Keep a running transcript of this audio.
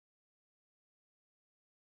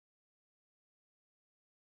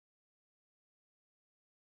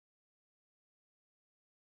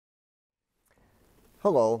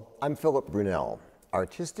Hello, I'm Philip Brunelle,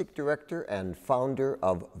 Artistic Director and founder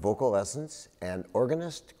of Vocal Essence and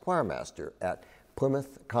organist choirmaster at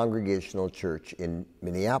Plymouth Congregational Church in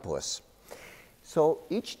Minneapolis. So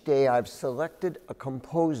each day I've selected a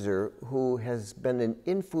composer who has been an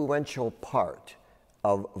influential part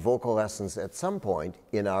of Vocal Essence at some point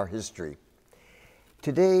in our history.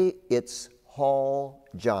 Today it's Hall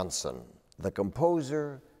Johnson, the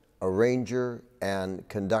composer, arranger, and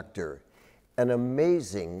conductor. An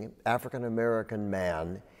amazing African-American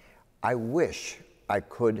man. I wish I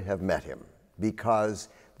could have met him because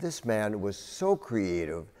this man was so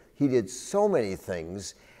creative. He did so many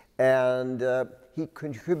things, and he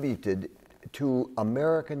contributed to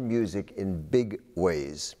American music in big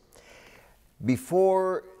ways.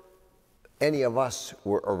 Before any of us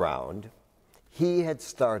were around, he had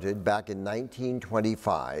started back in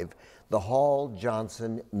 1925 the Hall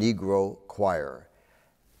Johnson Negro Choir.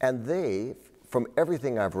 And they, from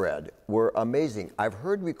everything I've read, were amazing. I've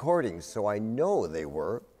heard recordings, so I know they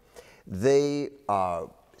were. They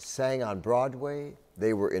sang on Broadway.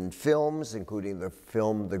 They were in films, including the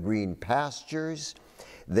film The Green Pastures.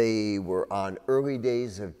 They were on early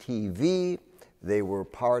days of TV. They were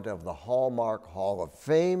part of the Hallmark Hall of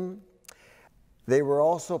Fame. They were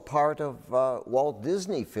also part of Walt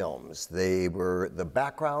Disney films. They were the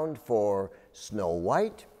background for Snow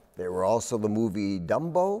White. They were also the movie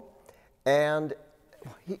Dumbo, and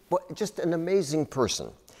just an amazing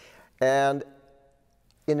person. And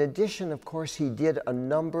in addition, of course, he did a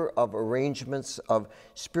number of arrangements of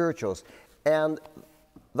spirituals. And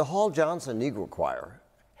the Hall Johnson Negro Choir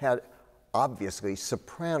had obviously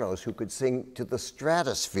sopranos who could sing to the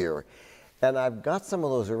stratosphere. And I've got some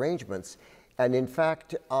of those arrangements. And in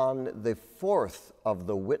fact, on the fourth of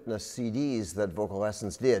the Witness CDs that Vocal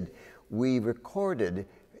Essence did, we recorded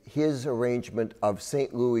his arrangement of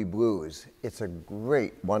St. Louis Blues. It's a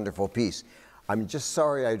great, wonderful piece. I'm just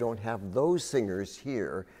sorry I don't have those singers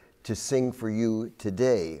here to sing for you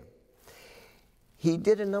today. He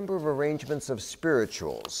did a number of arrangements of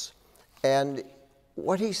spirituals, and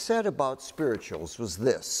what he said about spirituals was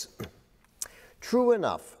this: true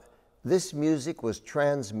enough, this music was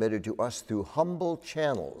transmitted to us through humble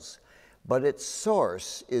channels, but its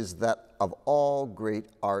source is that of all great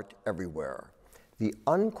art everywhere. The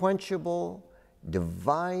unquenchable,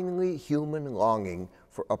 divinely human longing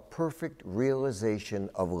for a perfect realization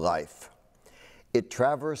of life. It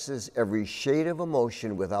traverses every shade of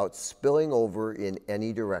emotion without spilling over in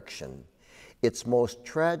any direction. Its most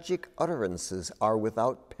tragic utterances are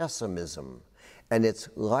without pessimism, and its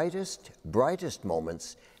lightest, brightest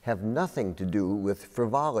moments have nothing to do with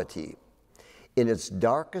frivolity. In its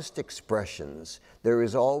darkest expressions, there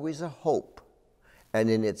is always a hope, and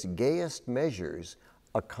in its gayest measures,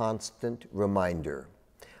 a constant reminder.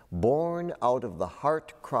 Born out of the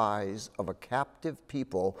heart cries of a captive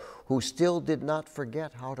people who still did not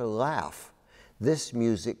forget how to laugh, this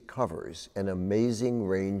music covers an amazing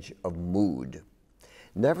range of mood.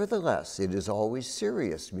 Nevertheless, it is always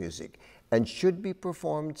serious music and should be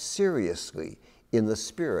performed seriously in the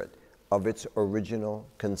spirit of its original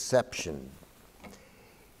conception.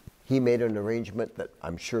 He made an arrangement that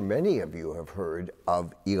I'm sure many of you have heard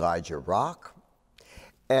of, Elijah Rock.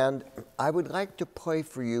 And I would like to play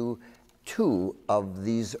for you two of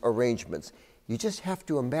these arrangements. You just have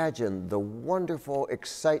to imagine the wonderful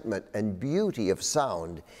excitement and beauty of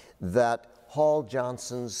sound that Hall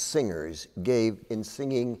Johnson's singers gave in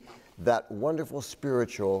singing that wonderful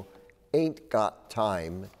spiritual, Ain't Got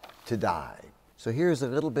Time to Die. So here's a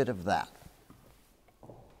little bit of that.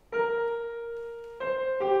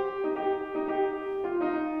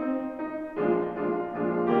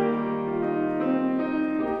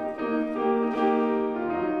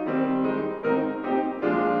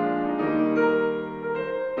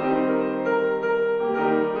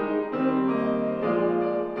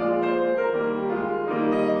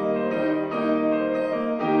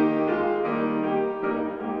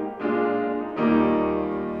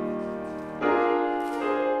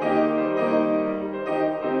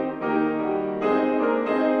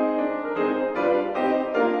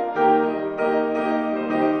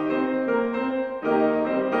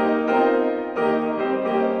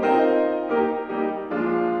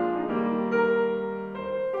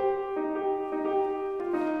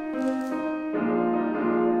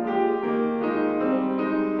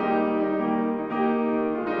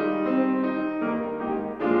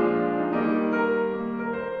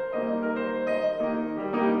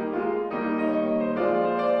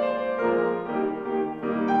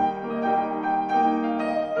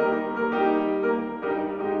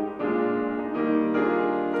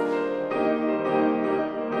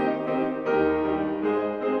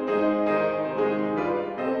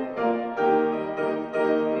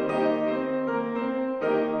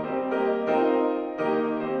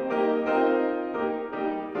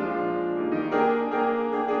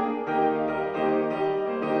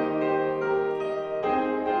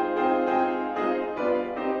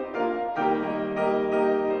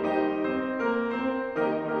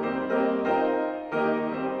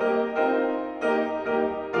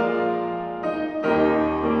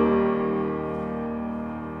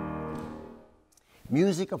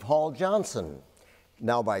 music of Hall Johnson.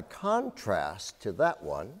 Now, by contrast to that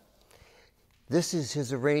one, this is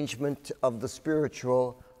his arrangement of the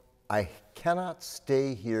spiritual, I Cannot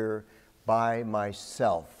Stay Here by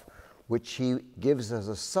Myself, which he gives as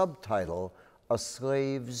a subtitle, A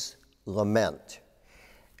Slave's Lament.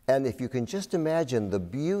 And if you can just imagine the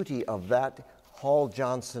beauty of that Hall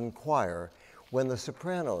Johnson choir when the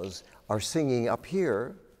sopranos are singing up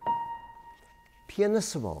here,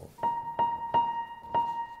 pianissimo.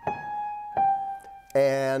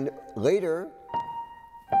 And later,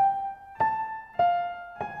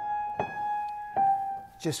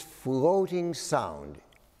 just floating sound,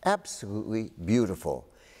 absolutely beautiful.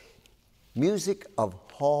 Music of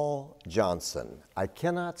Hall Johnson, I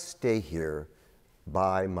Cannot Stay Here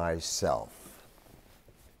by Myself.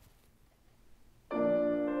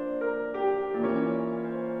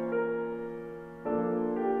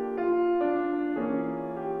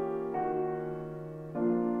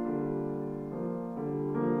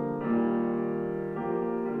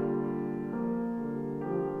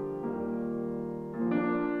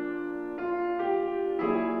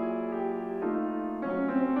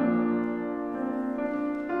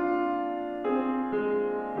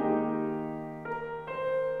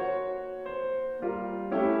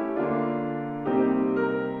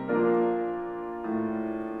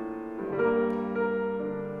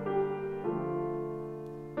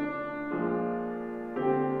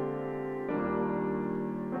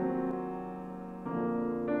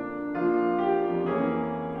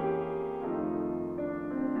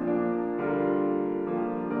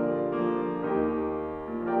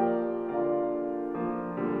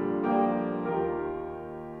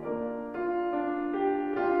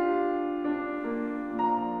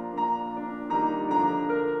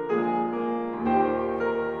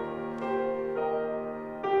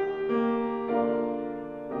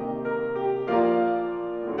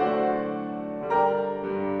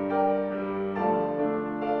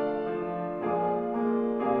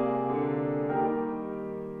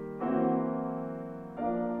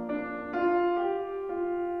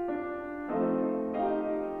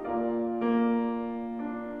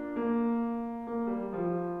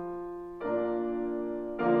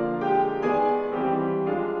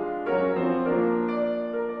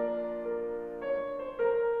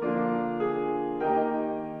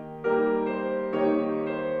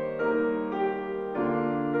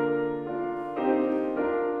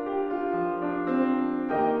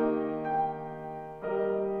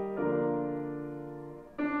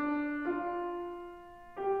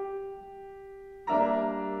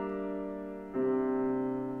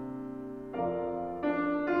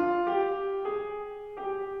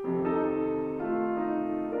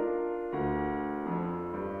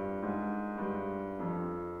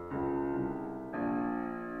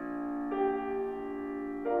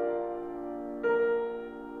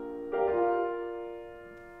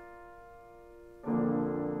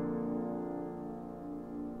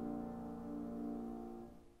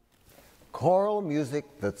 Choral music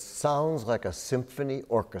that sounds like a symphony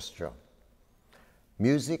orchestra.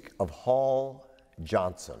 Music of Hall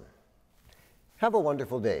Johnson. Have a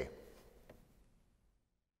wonderful day.